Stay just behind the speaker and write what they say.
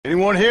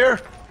Anyone here?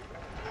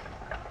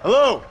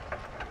 Hello?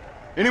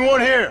 Anyone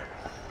here?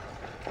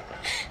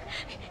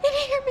 In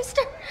here,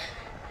 mister.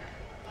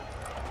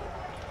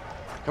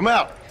 Come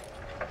out.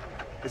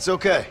 It's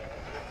okay.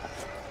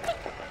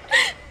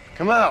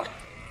 Come out.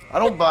 I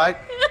don't bite.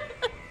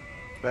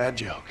 Bad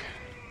joke.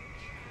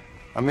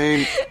 I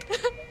mean,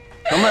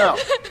 come out.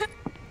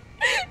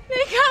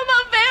 They got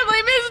my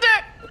family,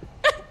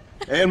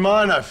 mister. And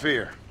mine, I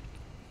fear.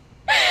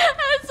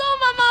 I saw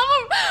my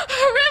mama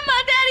rip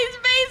my daddy's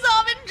face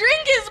off and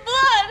drink his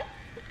blood.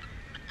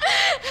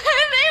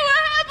 And they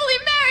were happily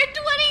married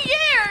 20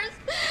 years.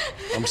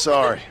 I'm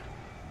sorry.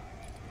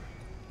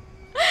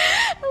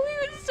 We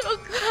were so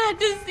glad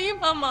to see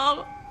my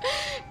mama.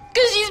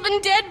 Because she's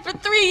been dead for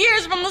 3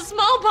 years from the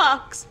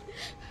smallpox.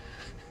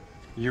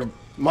 Your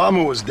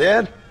mama was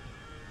dead?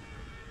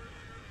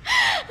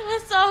 I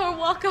saw her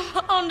walk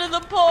up onto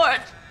the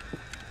porch.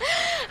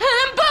 And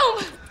then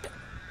boom!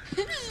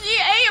 She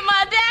ate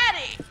my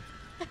daddy.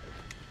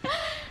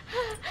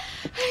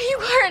 You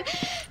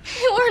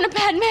weren't a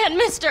bad man,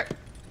 mister.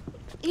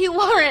 You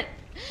weren't.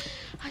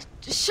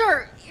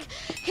 Sure,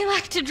 he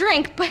liked to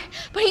drink, but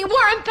he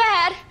weren't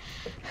bad.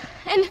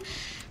 And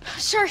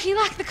sure, he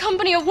liked the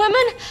company of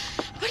women,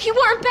 but he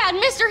weren't bad,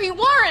 mister, he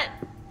weren't.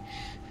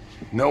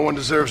 No one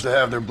deserves to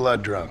have their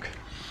blood drunk.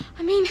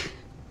 I mean,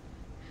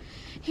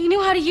 he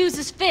knew how to use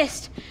his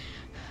fist.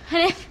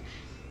 And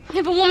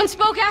if a woman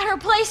spoke out her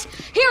place,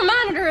 he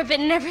reminded her of it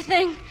and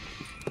everything.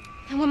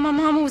 And when my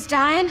mama was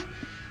dying,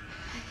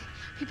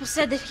 people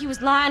said that he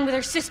was lying with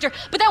her sister,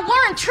 but that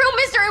weren't true,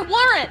 mister, it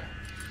weren't.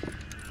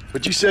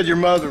 But you said your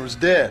mother was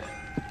dead.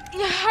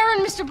 Yeah, her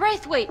and Mr.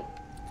 Braithwaite.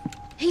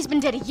 He's been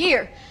dead a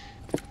year.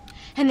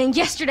 And then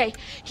yesterday,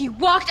 he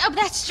walked up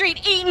that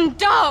street eating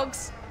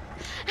dogs.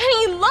 And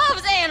he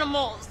loves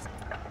animals.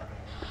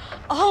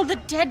 All the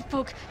dead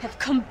folk have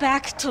come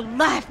back to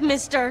life,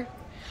 mister.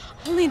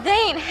 Only they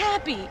ain't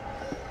happy.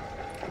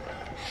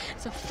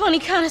 It's a funny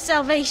kind of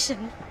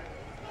salvation.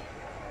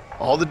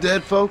 All the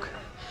dead folk?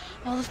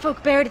 All the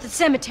folk buried at the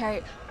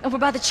cemetery, over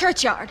by the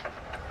churchyard.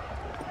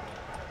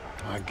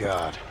 My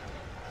God.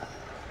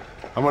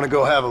 I'm gonna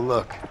go have a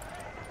look.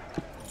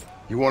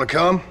 You wanna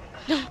come?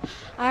 No,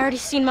 I already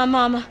seen my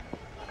mama.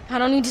 I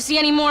don't need to see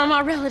any more of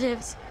my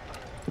relatives.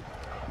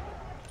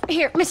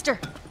 Here, mister,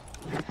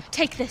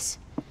 take this.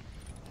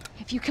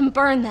 If you can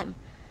burn them,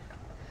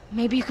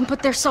 maybe you can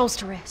put their souls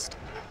to rest.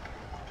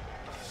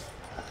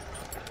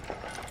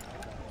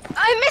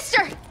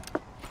 Mister!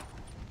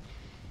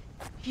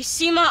 If you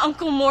see my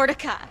Uncle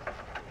Mordecai,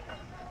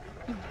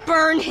 you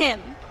burn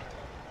him.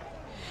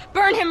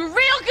 Burn him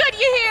real good,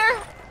 you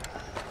hear?